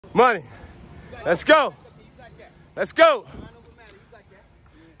Money. Let's go. Let's go.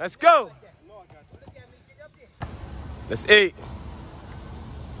 Let's go. Let's eat.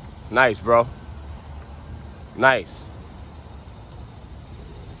 Nice, bro. Nice.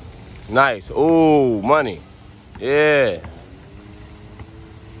 Nice. Ooh, money. Yeah.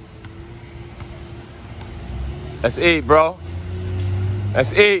 Let's eat, bro.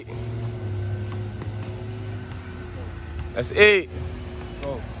 Let's eat. Let's eat. Let's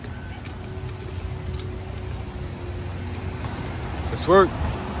go. Let's work.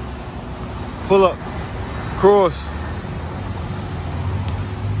 Pull up. Cross.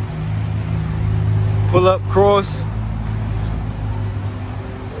 Pull up, cross.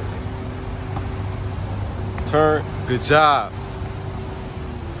 Turn. Good job.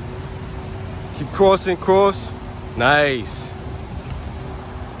 Keep crossing, cross. Nice.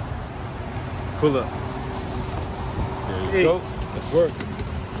 Pull up. There you go. Let's work.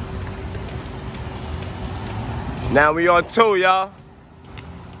 Now we on 2, y'all.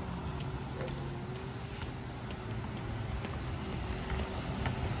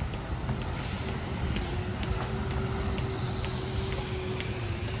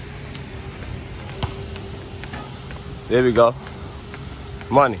 There we go.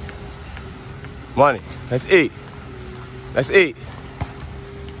 Money. Money. Let's eat. Let's eat.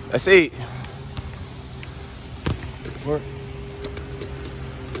 Let's eat. Work.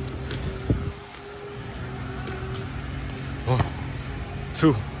 One,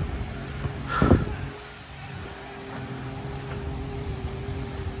 2.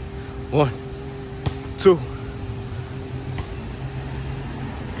 One, 2.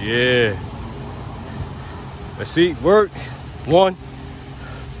 Yeah. Let's eat. Work. 1,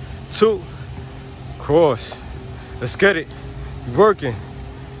 2. Cross. Let's get it. You're working.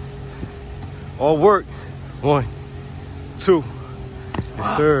 All work. 1, 2.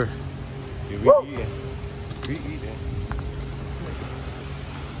 Yes, sir. Yeah, we eating. We eating.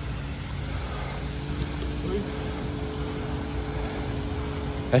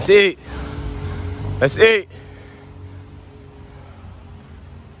 Let's eat. Let's eat.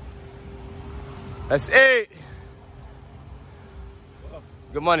 Let's eat.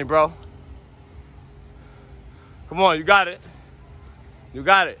 Good money, bro. Come on, you got it. You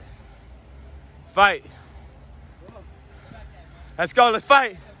got it. Fight. Let's go, let's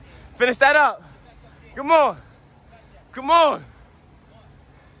fight. Finish that up. Come on. Come on.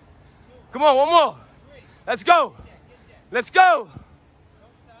 Come on, one more. Let's go. Let's go.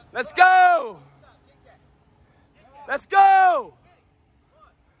 Let's go. Let's go.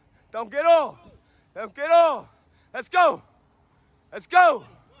 Don't get off. Don't get off. Let's go. Let's go.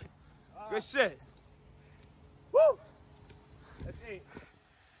 Good shit. Woo. Let's eat.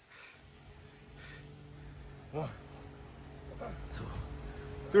 1, 2,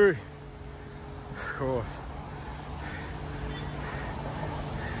 3. Cross.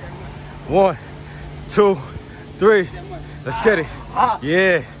 1, 2, 3. Let's get it.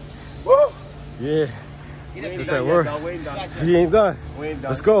 Yeah. Woo. Yeah. That's that word. He ain't done.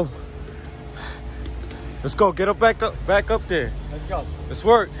 Let's go. Let's go. Get up, back up there. Let's go. Let's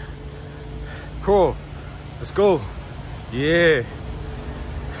work. Crawl. Let's go. Yeah.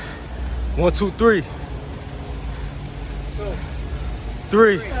 1, 2, 3.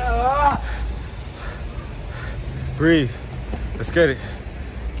 3. Breathe. Let's get it.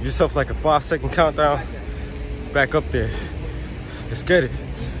 Give yourself like a 5-second countdown. Back up there. Let's get it.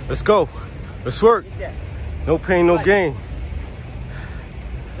 Let's go. Let's work. No pain, no gain.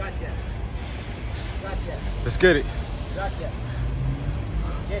 Let's get it.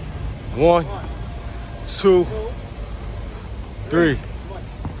 1, 2, 3.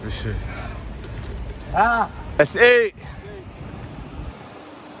 Good shit. Let's eat.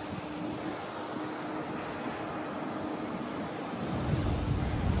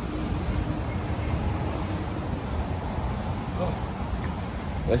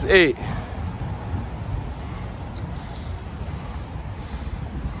 Let's eat.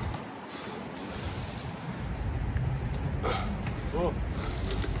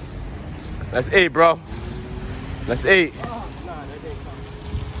 Let's eat, bro. Let's eat.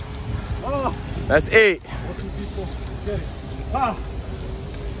 Let's eat.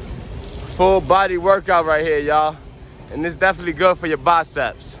 Full body workout right here, y'all. And it's definitely good for your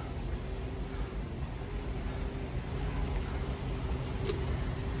biceps.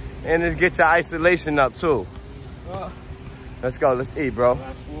 And just get your isolation up too. Let's go, let's eat, bro.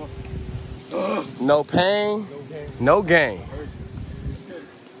 No pain, no gain.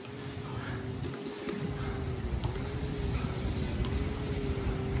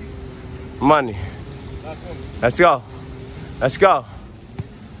 Money. Let's go. Let's go.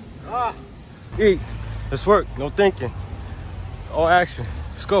 Eat. Let's work. No thinking. All action.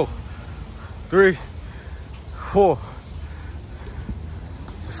 Let's go. 3, 4.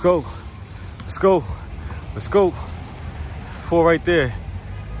 Let's go. Let's go. Let's go. 4 right there.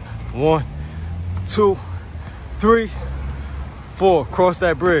 1, 2, 3, 4. Cross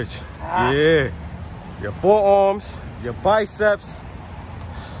that bridge. Yeah. Your forearms, your biceps,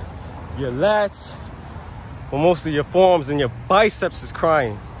 your lats. Well, mostly your forearms and your biceps is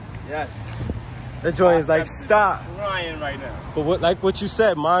crying. Yes. That joint is like, stop. Crying right now. But like what you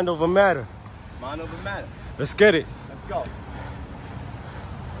said, mind over matter. Mind over matter. Let's get it. Let's go.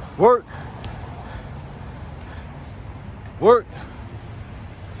 Work. Work.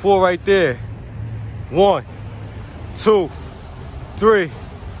 4 right there. 1, 2, 3,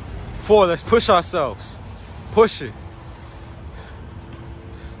 4. Let's push ourselves. Push it.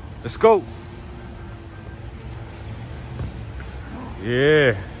 Let's go.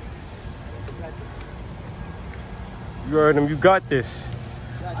 Yeah. You heard him. You got this.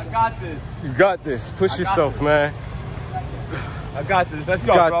 I got this. You got this. Push yourself, this. man. I got this. Let's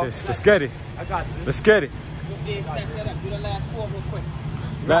go, You got bro. this. Let's get it. I got this. Let's get it. Do the last 4 real quick.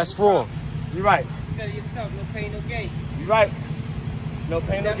 Last 4. You right. Set it yourself, no pain, no gain. You right. No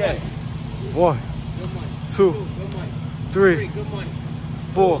pain, no gain. 1, Good money. 2, Good money. 3, Good money.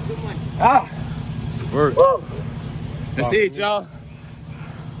 4. Good money. Ah. Let's work. Woo. Let's eat, y'all.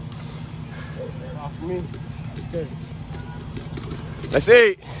 Let's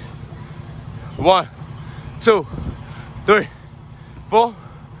eat. 1, 2, 3, 4.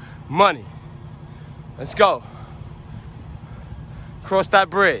 Money. Let's go. Cross that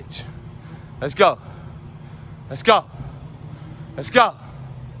bridge. Let's go. Let's go. Let's go.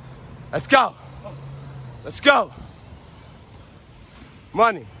 Let's go. Let's go.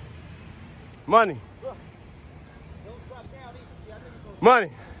 Money. Money.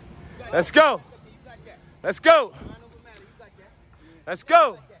 Money. Let's go. Let's go. Let's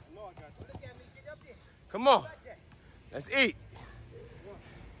go. Come on. Let's eat.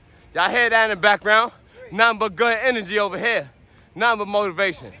 Y'all hear that in the background? Nothing but good energy over here. Nothing but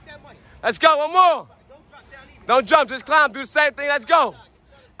motivation. Let's go. One more. Don't jump. Just climb. Do the same thing. Let's go.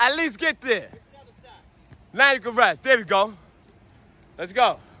 At least get there. Now you can rest. There we go. Let's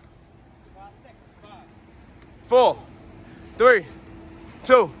go. 4, 3,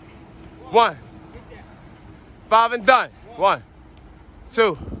 2, 1. 5 and done. 1,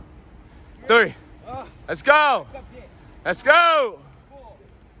 2, 3. Let's go. Let's go.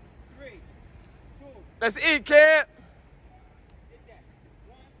 Let's eat, kid.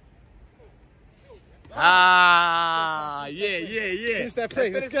 Ah, yeah. Finish that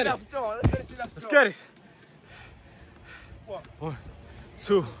plate. Let's get it. Let's get it. 1,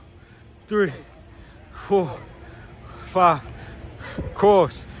 2, 3, 4, 5.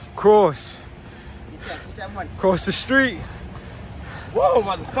 Cross. Cross. Cross the street. Whoa,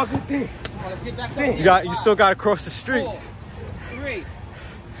 motherfucking thing. Come on, let's get back up. You still gotta cross the street. 4, 3,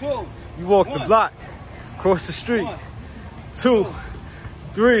 2. You walk the 1. block. Cross the street. 2,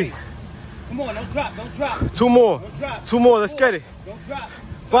 3. Come on, don't drop, don't drop. 2 more. Don't drop. 2 more. Let's get it. Don't drop.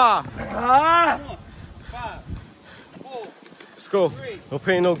 5. Ah. Come on. 5, 4. Let's go. No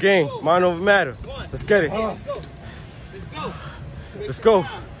pain, no gain. Mind over matter. 1. Let's get it. Let's go. Let's go. Let's go.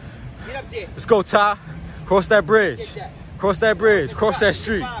 Get up there. Let's go, Ty. Cross that bridge. Cross that bridge. Cross that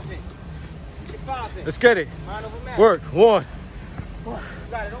street. Let's get it. Work. 1. You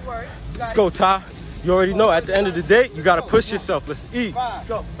got it, don't worry. Let's go, Ty. You already know at the end of the day, you gotta push yourself. Let's eat.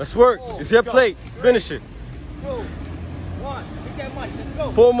 Let's work. It's your plate. Finish it. 2, 1. Get that money. Let's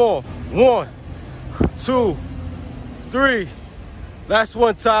go. 4 more. 1, 2, 3. Last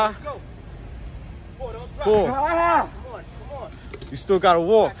one, Ty. Go. 4, don't drop. 4. Come on, come on. You still gotta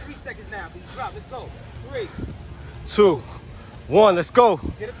walk. Got 3 seconds now. Please drop. Let's go. 3. 2, 1. Let's go.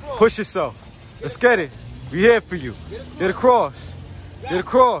 Get across. Push yourself. Let's get it. We here for you. Get across. Get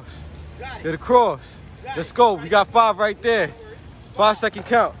across. Got it. Get across. Let's go. We got 5 right there. 5-second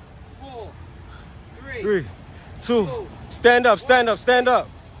count. 4, 3, 2. Stand up. Stand up. Stand up.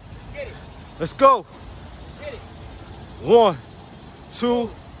 Get it. Let's go. Get it. 1, 2,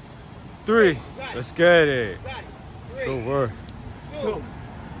 3. Let's get it. Got it. 3, Good work. 2,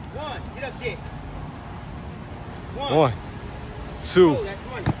 1. Get up there. 1, 2.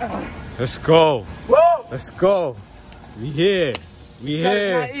 That's money. Let's go. Woo. Let's go. We here. We It's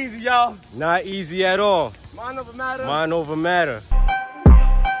here. not easy, y'all. Not easy at all. Mind over matter. Mind over matter.